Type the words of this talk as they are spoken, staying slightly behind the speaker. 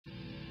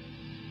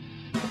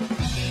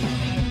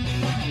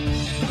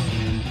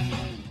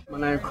My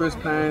name is Chris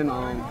Payne.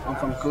 I'm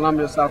from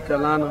Columbia, South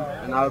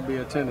Carolina, and I'll be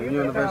attending the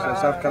University of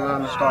South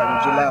Carolina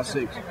starting July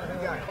 6th.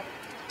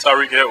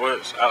 Tariq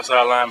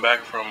outside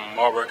linebacker from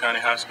Marlboro County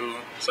High School,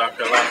 South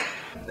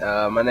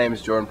Carolina. My name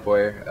is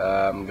Poyer.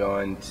 I'm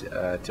going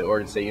to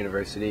Oregon State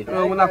University.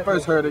 When I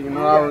first heard it,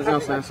 I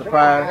was,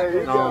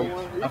 surprised.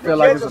 I feel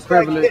like it's a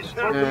privilege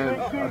and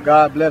a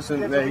God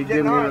blessing that He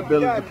gave me the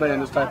ability to play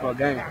in this type of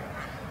game.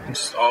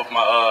 Off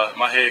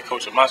my head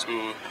coach at my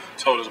school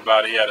told us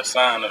about it. He had a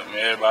sign up, and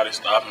everybody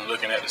stopped and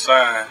looking at the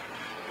sign.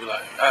 We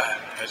like,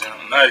 that's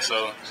nice.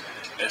 So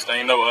next thing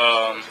you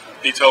know,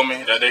 he told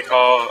me that they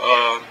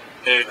called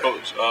head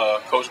coach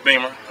Coach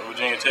Beamer of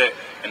Virginia Tech,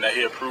 and that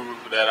he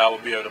approved that I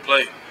would be able to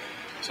play.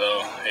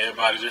 So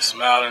everybody just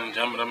smiling and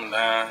jumping up and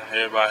down.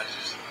 Everybody's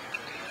just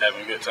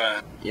having a good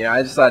time.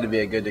 I just thought it'd be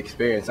a good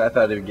experience. I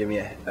thought it would give me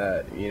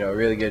a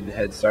really good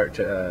head start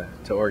to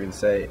Oregon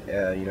State.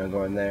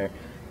 Going there.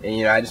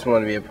 And I just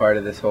want to be a part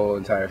of this whole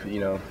entire,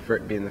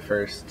 being the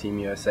first Team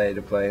USA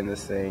to play in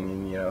this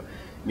thing, and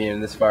being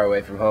this far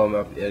away from home,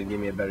 it'll give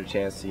me a better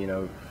chance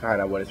to,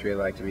 find out what it's really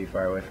like to be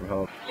far away from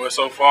home. Well,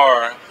 so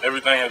far,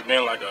 everything has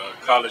been like a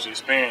college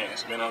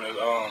experience. Been on this,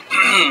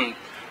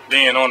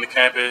 being on the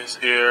campus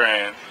here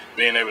and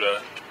being able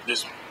to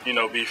just,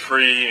 be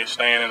free and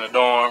staying in the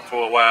dorm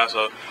for a while.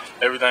 So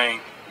everything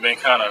been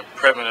kind of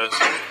prepping us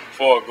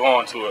for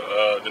going to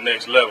the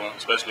next level,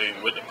 especially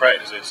with the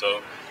practices.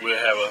 So we'll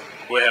have a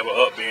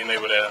up being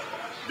able to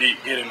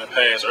get in the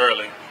pass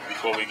early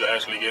before we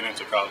actually get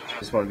into college. I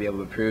just want to be able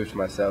to prove to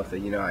myself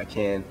that I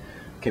can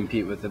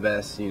compete with the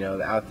best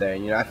out there.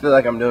 And I feel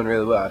like I'm doing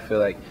really well. I feel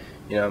like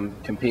I'm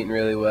competing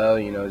really well.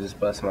 Just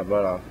busting my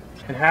butt off.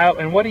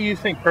 And what do you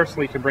think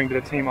personally could bring to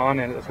the team on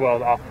it as well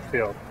as off the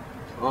field?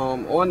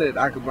 On it,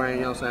 I could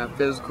bring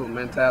physical,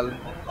 mentality,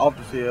 off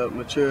the field,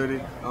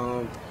 maturity,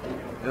 and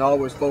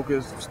always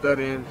focus,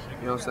 studying.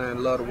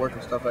 Love to work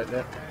and stuff like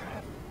that.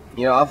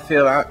 Off the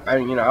field,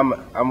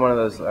 I'm one of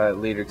those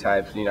leader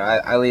types.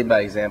 I lead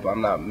by example.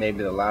 I'm not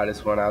maybe the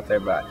loudest one out there,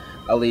 but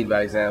I lead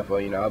by example.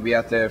 I'll be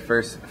out there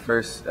first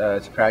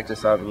to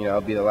practice.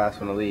 I'll be the last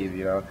one to leave.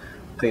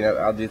 Clean up.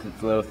 I'll do the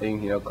little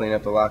things. Clean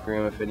up the locker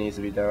room if it needs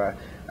to be done.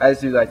 I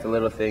just do like the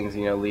little things.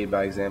 Lead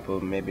by example.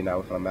 Maybe not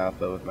with my mouth,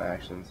 but with my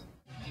actions.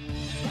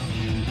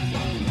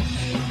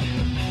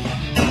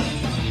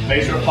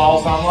 Make sure to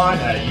follow us online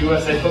at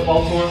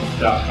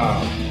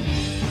usafootballtour.com.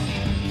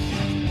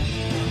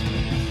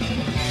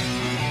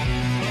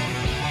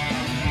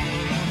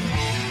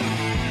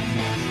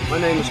 My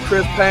name is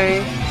Chris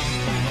Payne.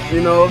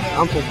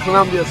 I'm from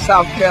Columbia,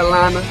 South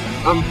Carolina.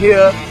 I'm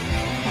here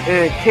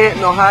in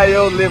Canton,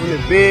 Ohio, living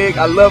it big.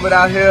 I love it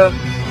out here.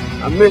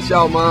 I miss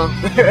y'all, Mom.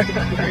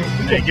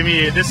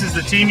 Hey, this is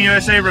the Team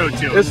USA Road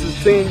Tour. This is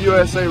Team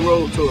USA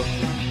Road Tour.